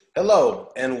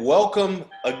Hello, and welcome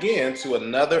again to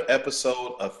another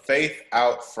episode of Faith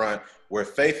Out Front, where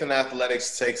faith in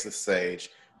athletics takes the stage.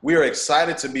 We are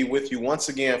excited to be with you once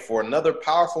again for another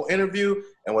powerful interview.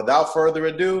 And without further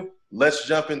ado, let's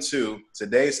jump into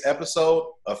today's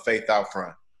episode of Faith Out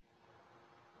Front.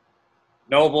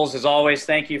 Nobles, as always,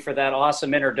 thank you for that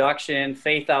awesome introduction.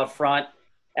 Faith Out Front,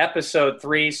 episode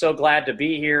 3. So glad to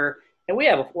be here. And we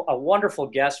have a wonderful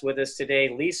guest with us today,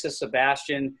 Lisa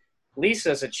Sebastian.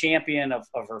 Lisa is a champion of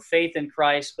her faith in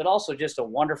Christ, but also just a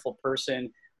wonderful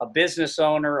person, a business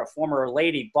owner, a former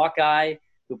Lady Buckeye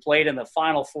who played in the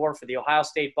Final Four for the Ohio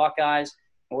State Buckeyes.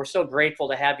 And we're so grateful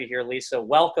to have you here, Lisa.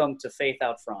 Welcome to Faith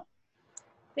Out Front.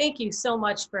 Thank you so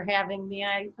much for having me.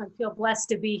 I feel blessed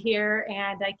to be here,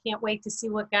 and I can't wait to see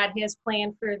what God has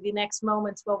planned for the next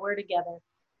moments while we're together.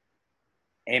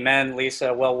 Amen,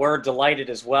 Lisa. Well, we're delighted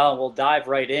as well. We'll dive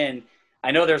right in.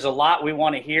 I know there's a lot we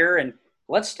want to hear, and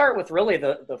let's start with really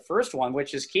the first one,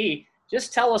 which is key.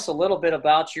 Just tell us a little bit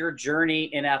about your journey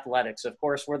in athletics. Of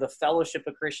course, we're the Fellowship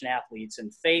of Christian Athletes,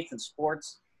 and faith and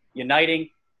sports uniting.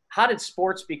 How did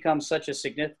sports become such a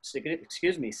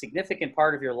significant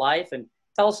part of your life? And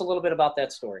tell us a little bit about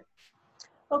that story.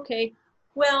 Okay.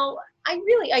 Well,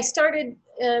 I started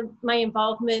my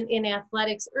involvement in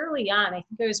athletics early on. I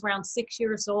think I was around 6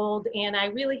 years old, and I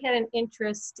really had an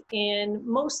interest in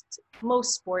most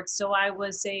sports. So I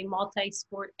was a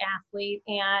multi-sport athlete,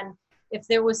 and if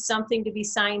there was something to be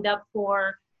signed up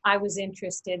for, I was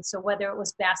interested. So whether it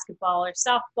was basketball or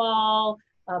softball,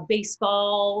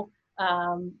 baseball,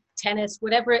 tennis,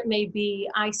 whatever it may be,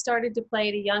 I started to play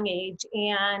at a young age,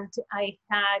 and I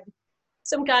had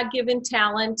some God-given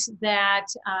talent that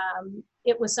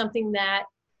it was something that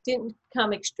didn't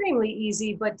come extremely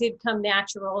easy, but did come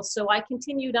natural. So I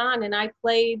continued on, and I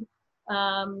played,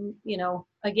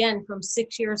 again, from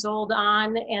 6 years old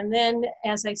on. And then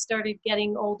as I started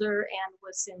getting older and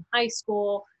was in high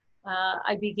school,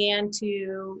 I began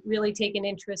to really take an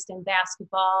interest in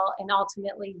basketball, and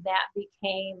ultimately that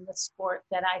became the sport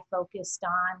that I focused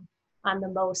on the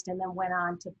most, and then went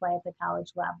on to play at the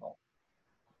college level.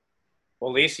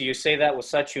 Well, Lisa, you say that with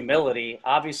such humility.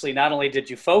 Obviously, not only did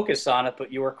you focus on it,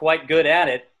 but you were quite good at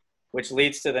it, which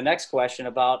leads to the next question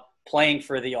about playing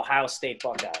for the Ohio State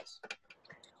Buckeyes.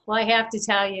 Well, I have to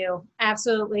tell you,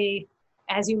 absolutely,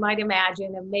 as you might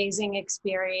imagine, amazing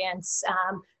experience.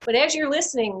 But as you're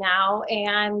listening now,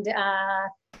 and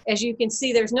as you can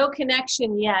see, there's no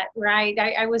connection yet, right?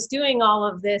 I was doing all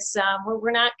of this. We're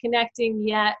not connecting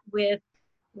yet with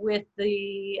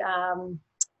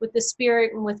the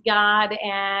Spirit and with God,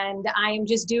 and I am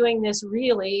just doing this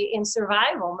really in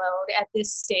survival mode at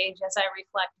this stage as I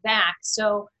reflect back.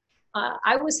 So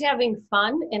I was having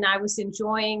fun, and I was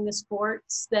enjoying the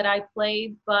sports that I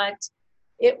played, but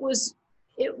it was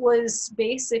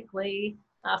basically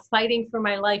fighting for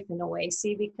my life in a way,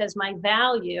 because my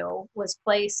value was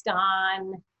placed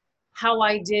on how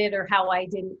I did or how I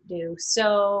didn't do.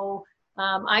 So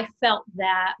I felt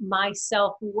that my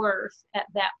self-worth at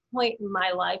that point in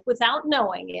my life, without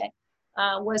knowing it,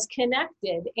 was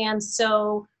connected. And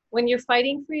so when you're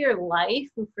fighting for your life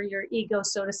and for your ego,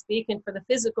 so to speak, and for the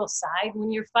physical side,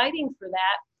 when you're fighting for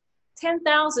that,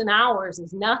 10,000 hours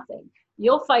is nothing.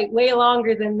 You'll fight way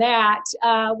longer than that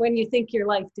when you think your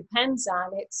life depends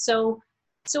on it. So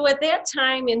at that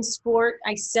time in sport,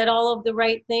 I said all of the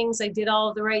right things. I did all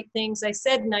of the right things. I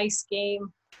said nice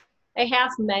game. I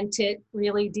half meant it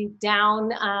really deep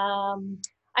down. I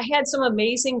had some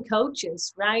amazing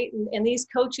coaches, right? And these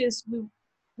coaches,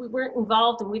 we weren't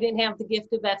involved, and we didn't have the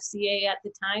gift of FCA at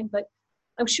the time, but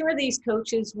I'm sure these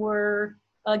coaches were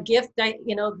a gift. They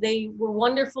were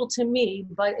wonderful to me,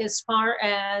 but as far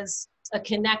as a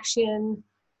connection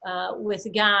with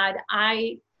God,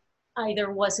 I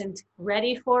either wasn't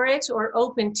ready for it or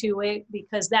open to it,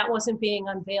 because that wasn't being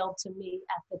unveiled to me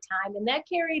at the time. And that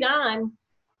carried on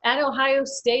at Ohio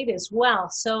State as well.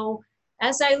 So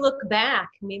as I look back,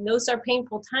 those are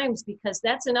painful times, because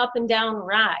that's an up and down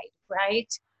ride,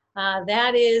 right?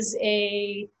 That is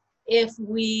if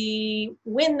we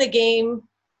win the game,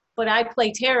 but I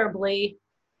play terribly,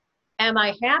 am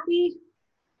I happy?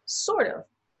 Sort of,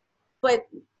 but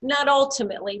not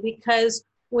ultimately, because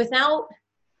without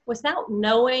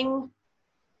knowing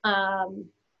that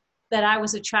I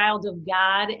was a child of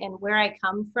God and where I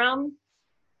come from,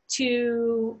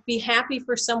 to be happy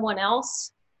for someone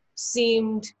else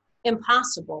seemed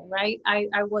impossible, right?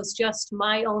 I was just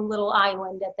my own little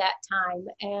island at that time,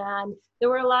 and there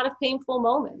were a lot of painful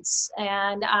moments.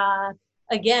 And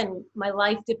again, my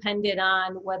life depended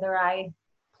on whether I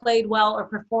played well or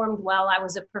performed well. I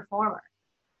was a performer.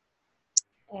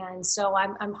 And so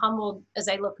I'm humbled as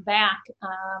I look back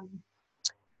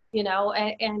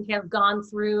and have gone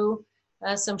through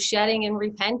some shedding and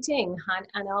repenting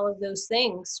on all of those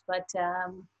things. But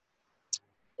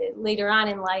later on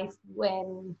in life,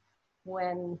 when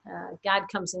God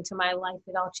comes into my life,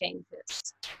 it all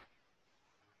changes.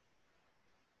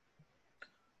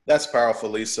 That's powerful,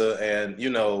 Lisa. And,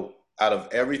 out of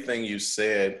everything you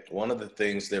said, one of the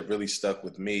things that really stuck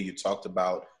with me, you talked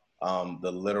about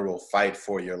the literal fight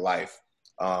for your life.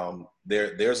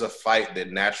 There's a fight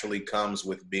that naturally comes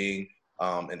with being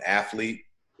an athlete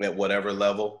at whatever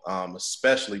level,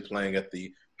 especially playing at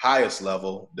the highest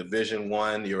level,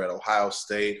 Division-1. You're at Ohio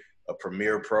State, a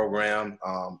premier program,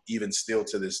 even still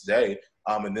to this day.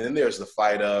 And then there's the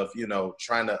fight of,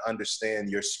 trying to understand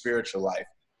your spiritual life,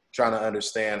 trying to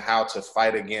understand how to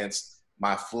fight against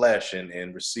my flesh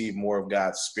and receive more of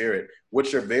God's spirit,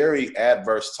 which are very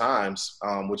adverse times,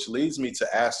 which leads me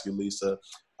to ask you, Lisa,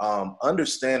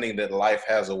 understanding that life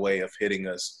has a way of hitting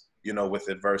us, with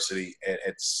adversity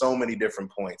at so many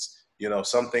different points.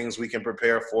 Some things we can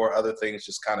prepare for, other things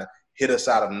just kind of hit us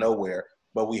out of nowhere,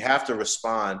 but we have to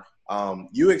respond.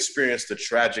 You experienced a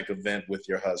tragic event with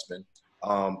your husband.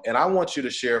 And I want you to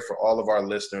share for all of our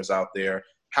listeners out there,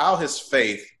 how is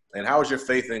your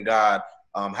faith in God?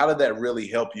 How did that really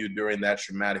help you during that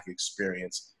traumatic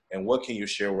experience? And what can you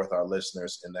share with our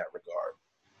listeners in that regard?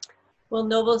 Well,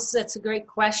 Nobles, that's a great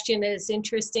question. It's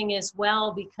interesting as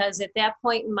well, because at that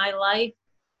point in my life,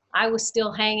 I was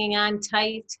still hanging on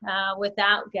tight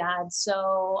without God.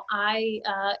 So I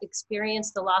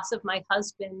experienced the loss of my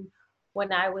husband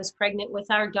when I was pregnant with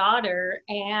our daughter.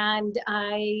 And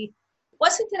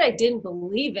wasn't that I didn't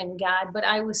believe in God, but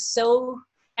I was so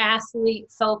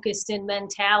athlete focused in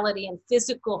mentality and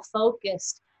physical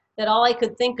focused that all I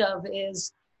could think of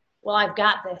is, well, I've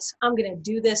got this. I'm going to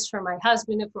do this for my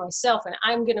husband and for myself, and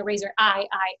I'm going to raise her.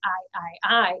 I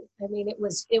mean, it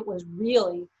was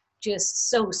really just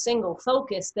so single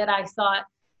focused that I thought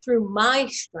through my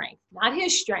strength, not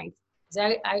his strength,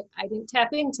 because I didn't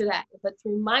tap into that, but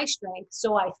through my strength.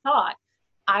 So I thought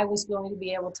I was going to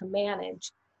be able to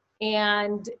manage.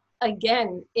 And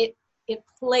again, it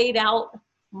played out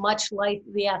much like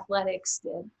the athletics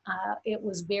did. It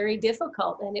was very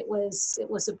difficult, and it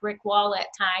was a brick wall at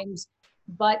times,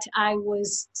 but I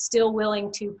was still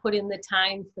willing to put in the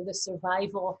time for the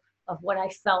survival of what I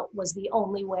felt was the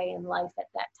only way in life at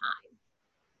that time.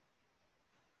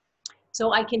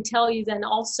 So I can tell you then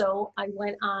also, I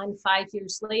went on 5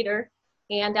 years later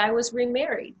and I was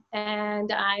remarried,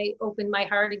 and I opened my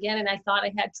heart again, and I thought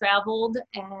I had traveled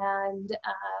and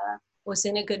was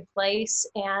in a good place,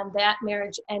 and that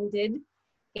marriage ended.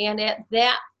 And at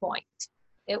that point,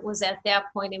 it was at that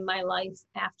point in my life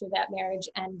after that marriage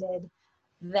ended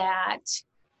that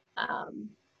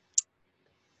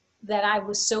that I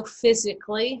was so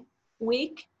physically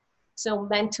weak, so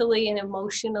mentally and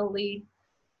emotionally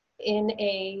in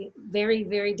a very,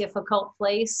 very difficult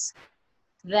place,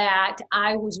 that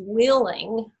I was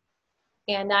willing,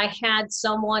 and I had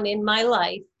someone in my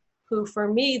life who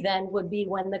for me then would be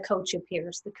when the coach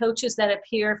appears. The coaches that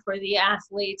appear for the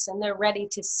athletes and they're ready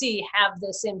to see have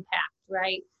this impact,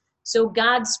 right? So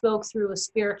God spoke through a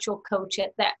spiritual coach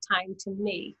at that time to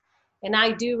me. And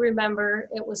I do remember,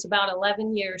 it was about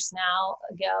 11 years now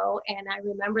ago, and I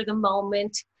remember the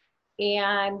moment,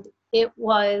 and it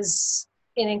was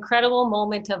an incredible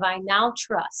moment of I now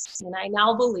trust and I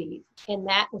now believe in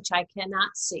that which I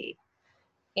cannot see.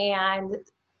 And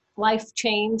life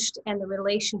changed, and the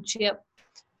relationship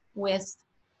with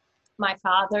my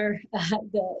father,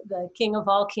 the King of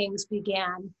all kings,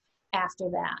 began after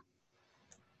that.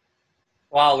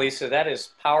 Wow, Lisa, that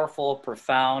is powerful,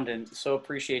 profound, and so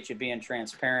appreciate you being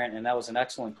transparent. And that was an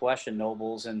excellent question,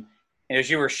 Nobles. And as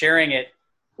you were sharing it,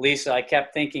 Lisa, I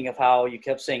kept thinking of how you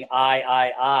kept saying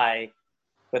I,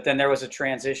 but then there was a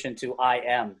transition to I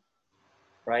am,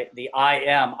 right? The I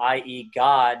am, i.e.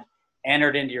 God,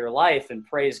 entered into your life, and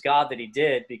praise God that he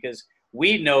did, because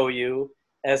we know you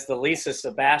as the Lisa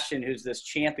Sebastian, who's this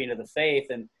champion of the faith.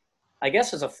 And I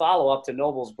guess as a follow-up to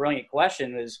Noble's brilliant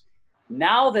question is,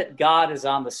 now that God is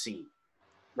on the scene,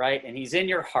 right, and he's in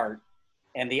your heart,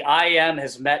 and the I am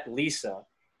has met Lisa,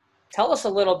 tell us a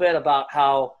little bit about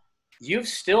how you've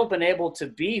still been able to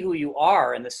be who you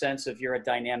are, in the sense of you're a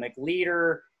dynamic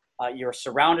leader, you're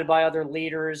surrounded by other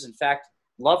leaders. In fact,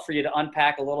 love for you to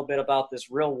unpack a little bit about this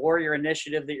Real Warrior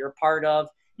initiative that you're part of.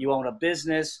 You own a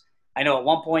business. I know at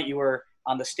one point you were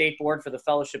on the state board for the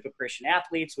Fellowship of Christian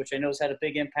Athletes, which I know has had a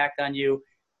big impact on you.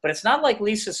 But it's not like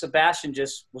Lisa Sebastian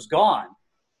just was gone.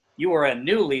 You were a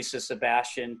new Lisa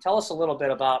Sebastian. Tell us a little bit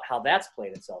about how that's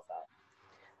played itself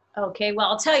out. Okay, well,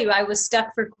 I'll tell you, I was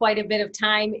stuck for quite a bit of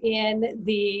time in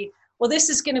the well, this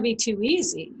is going to be too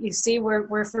easy. You see,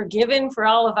 we're forgiven for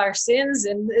all of our sins,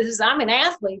 and I'm an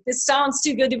athlete. This sounds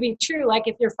too good to be true. Like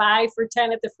if you're 5 for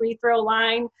 10 at the free throw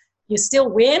line, you still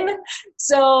win.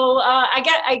 So I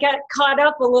got caught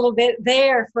up a little bit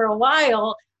there for a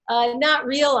while, not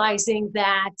realizing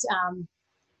that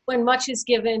when much is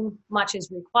given, much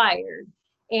is required.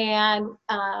 And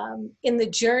in the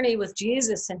journey with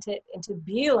Jesus and to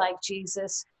be like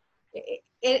Jesus,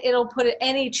 it'll put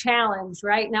any challenge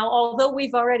right now. Although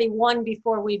we've already won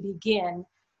before we begin,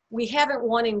 we haven't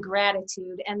won in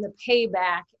gratitude and the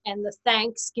payback and the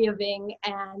thanksgiving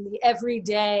and the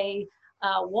everyday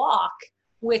walk,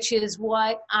 which is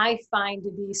what I find to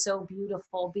be so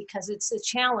beautiful, because it's a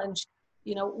challenge.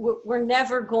 You know, we're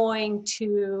never going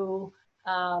to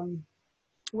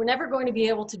be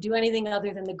able to do anything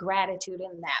other than the gratitude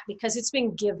in that, because it's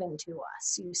been given to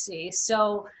us, you see.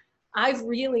 So I've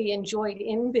really enjoyed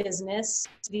in business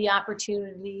the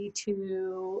opportunity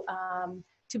to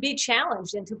be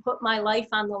challenged and to put my life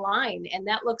on the line. And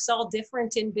that looks all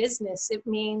different in business. It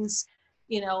means,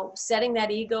 you know, setting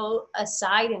that ego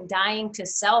aside and dying to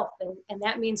self. And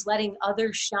that means letting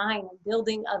others shine and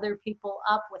building other people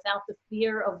up without the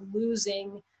fear of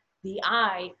losing the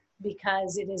I,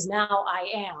 because it is now I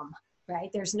am, right?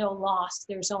 There's no loss.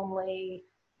 There's only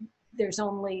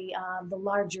the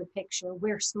larger picture.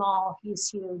 We're small, he's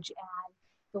huge, and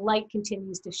the light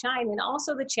continues to shine. And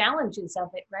also the challenges of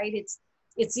it, right?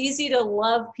 It's easy to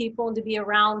love people and to be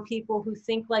around people who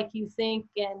think like you think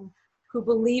and who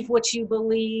believe what you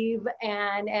believe.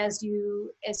 And as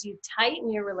you tighten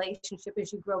your relationship,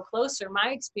 as you grow closer,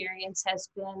 my experience has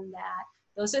been that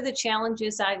those are the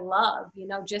challenges I love. You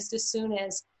know, just as soon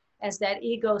as that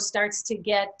ego starts to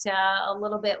get a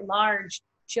little bit large,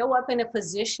 show up in a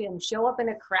position, show up in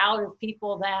a crowd of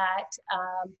people that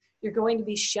you're going to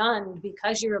be shunned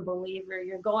because you're a believer.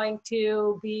 You're going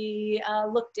to be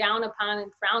looked down upon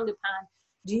and frowned upon.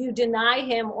 Do you deny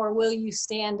him, or will you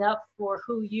stand up for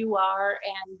who you are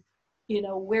and, you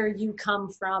know, where you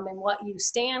come from and what you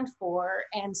stand for?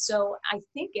 And so I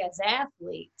think as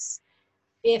athletes,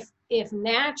 if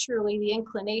naturally the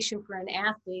inclination for an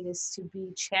athlete is to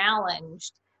be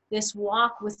challenged, this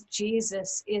walk with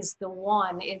Jesus is the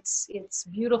one. It's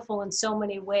beautiful in so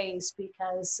many ways,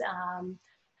 because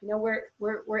you know,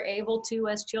 we're able to,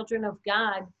 as children of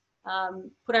God,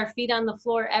 put our feet on the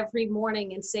floor every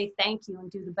morning and say thank you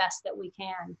and do the best that we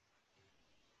can.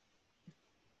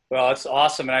 Well, it's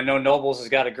awesome. And I know Nobles has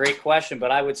got a great question,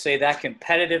 but I would say that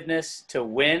competitiveness to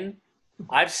win,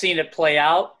 I've seen it play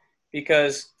out,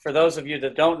 because for those of you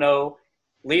that don't know,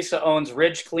 Lisa owns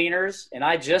Ridge Cleaners, and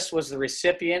I just was the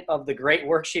recipient of the great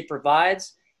work she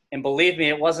provides. And believe me,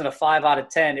 it wasn't a 5 out of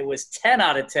 10. It was 10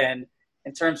 out of 10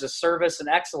 in terms of service and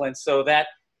excellence. So that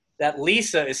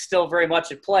Lisa is still very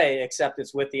much at play, except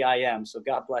it's with the IM. So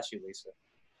God bless you, Lisa.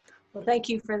 Well, thank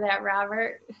you for that,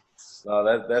 Robert.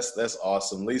 That's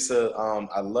awesome. Lisa,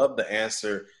 I love the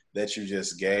answer that you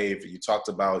just gave. You talked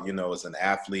about, you know, as an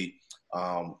athlete,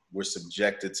 we're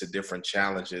subjected to different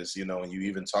challenges, you know, and you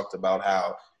even talked about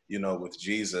how, you know, with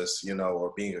Jesus, you know,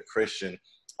 or being a Christian,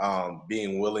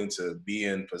 being willing to be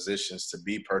in positions to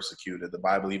be persecuted. The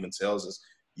Bible even tells us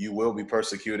you will be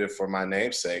persecuted for my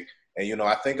name's sake. And, you know,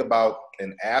 I think about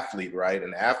an athlete, right?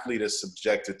 An athlete is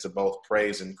subjected to both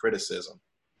praise and criticism.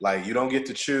 Like, you don't get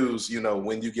to choose, you know,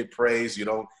 when you get praised. You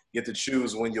don't get to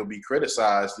choose when you'll be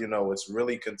criticized. You know, it's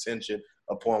really contingent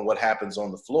upon what happens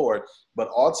on the floor. But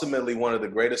ultimately, one of the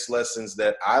greatest lessons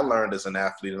that I learned as an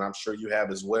athlete, and I'm sure you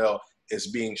have as well, is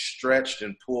being stretched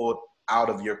and pulled out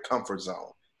of your comfort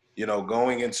zone. You know,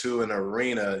 going into an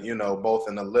arena, you know, both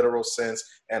in a literal sense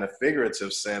and a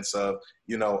figurative sense of,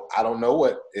 you know, I don't know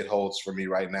what it holds for me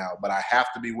right now, but I have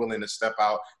to be willing to step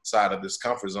outside of this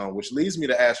comfort zone, which leads me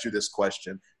to ask you this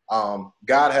question.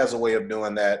 God has a way of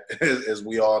doing that, as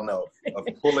we all know, of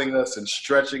pulling us and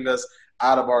stretching us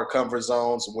out of our comfort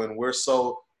zones when we're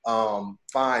so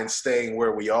fine staying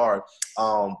where we are.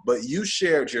 But you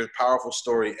shared your powerful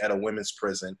story at a women's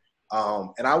prison.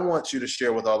 And I want you to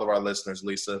share with all of our listeners,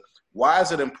 Lisa, why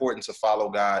is it important to follow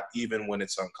God even when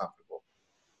it's uncomfortable?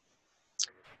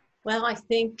 Well, I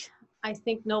think,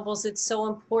 Nobles, it's so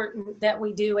important that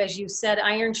we do, as you said,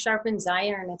 iron sharpens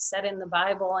iron. It's said in the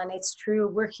Bible, and it's true.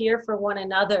 We're here for one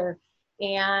another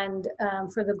and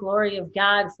for the glory of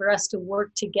God, for us to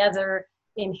work together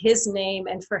in his name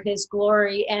and for his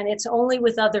glory. And it's only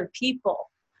with other people.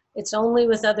 It's only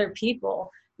with other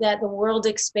people that the world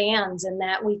expands and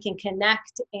that we can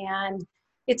connect. And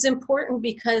it's important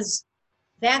because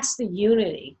that's the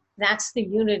unity. That's the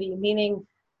unity, meaning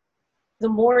the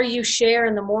more you share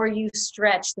and the more you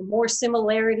stretch, the more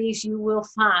similarities you will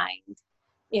find.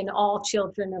 in all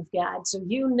children of God. So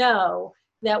you know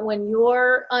that when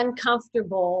you're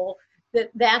uncomfortable,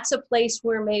 that's a place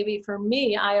where maybe for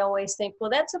me, I always think, well,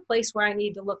 that's a place where I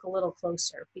need to look a little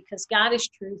closer, because God is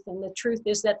truth. And the truth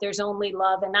is that there's only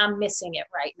love, and I'm missing it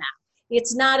right now.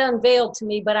 It's not unveiled to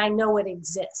me, but I know it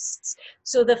exists.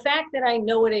 So the fact that I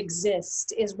know it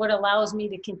exists is what allows me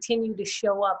to continue to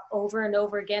show up over and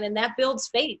over again. And that builds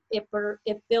faith. It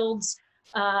builds,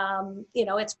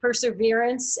 it's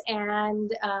perseverance.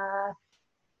 And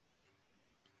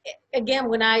again,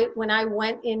 when I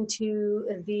went into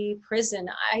the prison,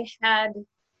 I had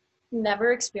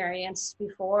never experienced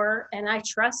before, and I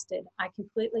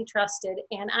completely trusted.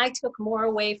 And I took more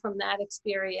away from that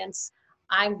experience,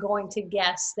 I'm going to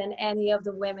guess, than any of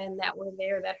the women that were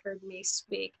there that heard me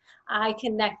speak. I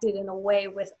connected in a way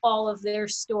with all of their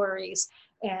stories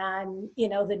and,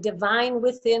 the divine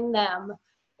within them.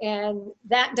 And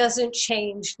that doesn't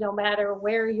change no matter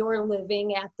where you're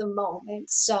living at the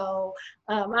moment. So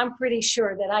I'm pretty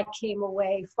sure that I came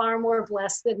away far more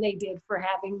blessed than they did for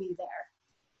having me there.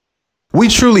 We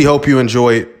truly hope you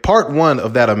enjoyed part 1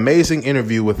 of that amazing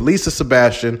interview with Lisa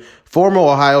Sebastian, former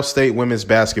Ohio State women's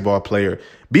basketball player.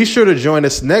 Be sure to join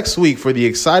us next week for the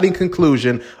exciting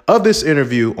conclusion of this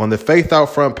interview on the Faith Out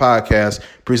Front podcast,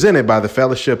 presented by the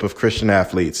Fellowship of Christian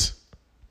Athletes.